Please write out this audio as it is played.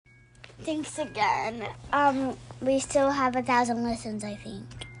Thanks again. We still have 1,000 listens, I think.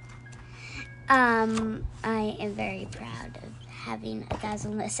 I am very proud of having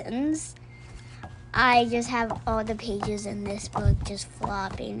 1,000 listens. I just have all the pages in this book just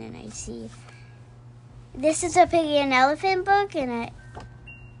flopping, and I see this is a Piggy and Elephant book, and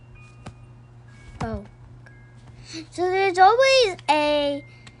so there's always okay.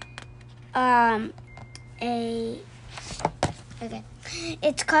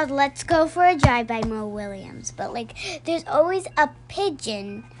 It's called Let's Go for a Drive by Mo Williams. But, there's always a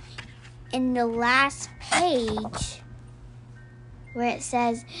pigeon in the last page where it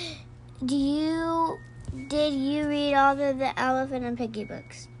says, did you read all of the Elephant and Piggy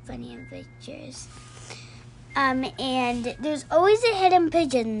books? Funny Adventures. And there's always a hidden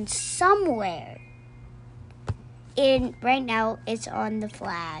pigeon somewhere. And right now, it's on the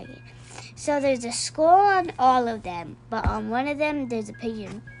flag. So there's a score on all of them, but on one of them, there's a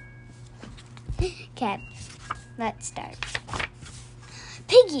pigeon. Okay, let's start.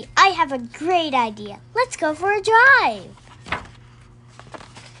 Piggy, I have a great idea. Let's go for a drive.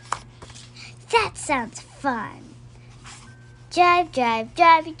 That sounds fun. Drive, drive,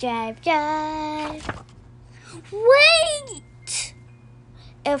 drive, drive, drive. Wait!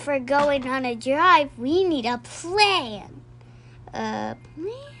 If we're going on a drive, we need a plan. A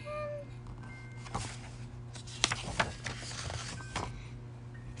plan?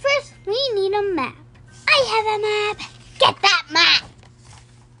 First, we need a map. I have a map. Get that map.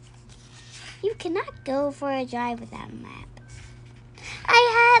 You cannot go for a drive without a map.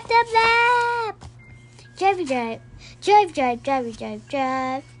 I have the map. Drive, drive. Drive, drive, drive, drive,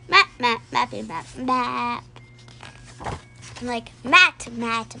 drive. Map, map, mappy, map, map. I'm like, Matt,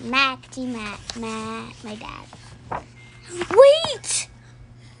 my dad. Wait!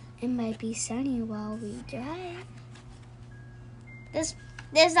 It might be sunny while we drive. This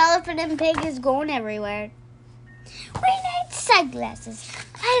elephant and pig is going everywhere. We need sunglasses.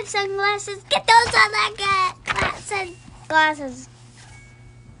 I have sunglasses. Get those on that sunglasses.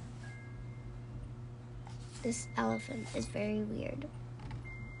 This elephant is very weird.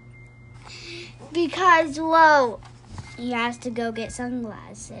 Because, he has to go get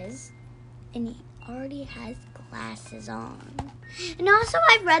sunglasses. And he already has glasses on. And also,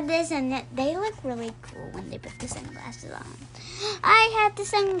 I've read this, and they look really cool when they put the sunglasses on. I have the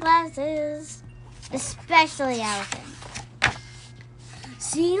sunglasses. Especially elephant.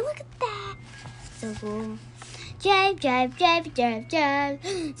 See, look at that. So cool. Drive, drive, drive, drive, drive.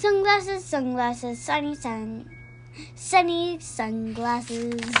 Sunglasses, sunglasses, sunny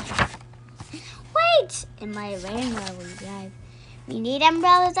sunglasses. Wait! It might rain while we drive. We need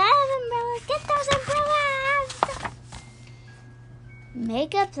umbrellas. I have umbrellas. Get those umbrellas.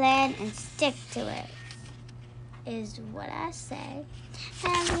 Make a plan and stick to it, is what I say.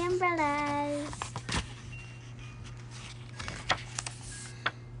 Have the umbrellas.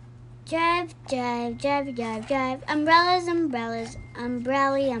 Drive, drive, drive, drive, drive. Umbrellas, umbrellas,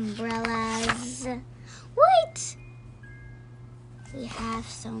 umbrellas. Wait! We have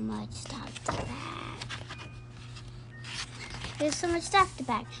so much stuff to pack. There's so much stuff to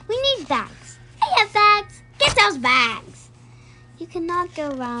pack. We need bags. I have bags. Get those bags. You cannot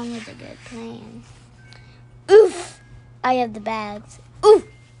go wrong with a good plan. Oof! I have the bags. Oof!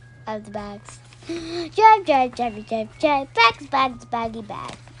 I have the bags. Drive, drive, drive, drive, drive. Bags, bags, baggy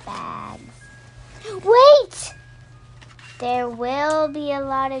bags. Bags. Wait! There will be a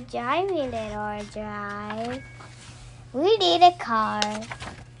lot of driving in our drive. We need a car.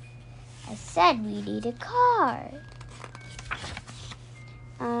 I said we need a car.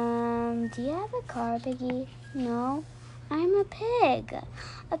 Do you have a car, Piggy? No, I'm a pig.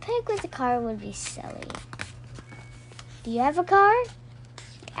 A pig with a car would be silly. Do you have a car?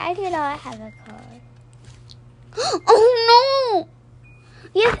 I do not have a car. Oh no!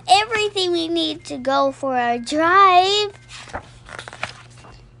 We have everything we need to go for our drive.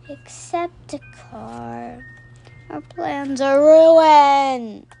 Except a car. Our plans are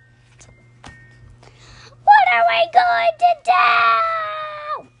ruined. What are we going to do?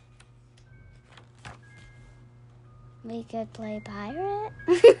 We could play pirate.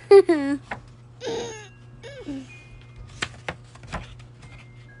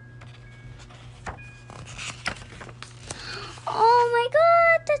 Oh my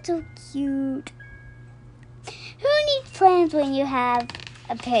god, that's so cute. Who needs plans when you have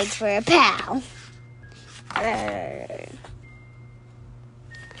a pig for a pal?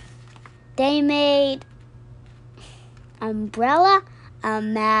 They made umbrella, a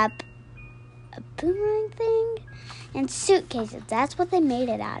map, a boomerang thing, and suitcases. That's what they made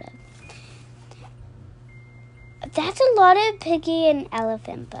it out of. A That's a lot of piggy and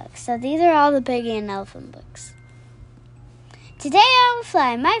elephant books. So these are all the piggy and elephant books. Today I will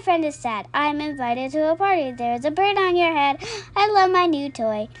fly. My friend is sad. I'm invited to a party. There's a bird on your head. I love my new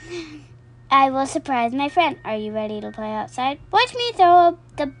toy. I will surprise my friend. Are you ready to play outside? Watch me throw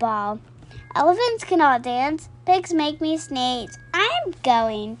the ball. Elephants cannot dance. Pigs make me sneeze. I'm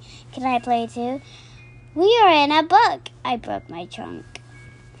going. Can I play too? We are in a book. I broke my trunk.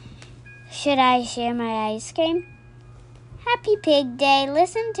 Should I share my ice cream? Happy Pig Day.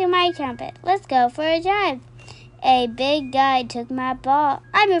 Listen to my trumpet. Let's go for a drive. A big guy took my ball.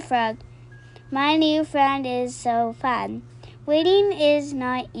 I'm a frog. My new friend is so fun. Waiting is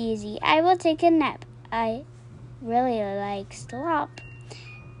not easy. I will take a nap. I really like slop.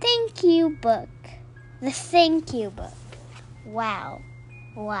 Thank you book. The thank you book. Wow.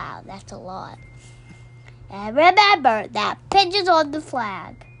 Wow, that's a lot. And remember that pigeons on the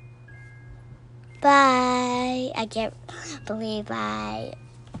flag. Bye. I can't believe I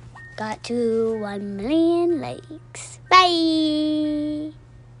got to 1 million likes. Bye.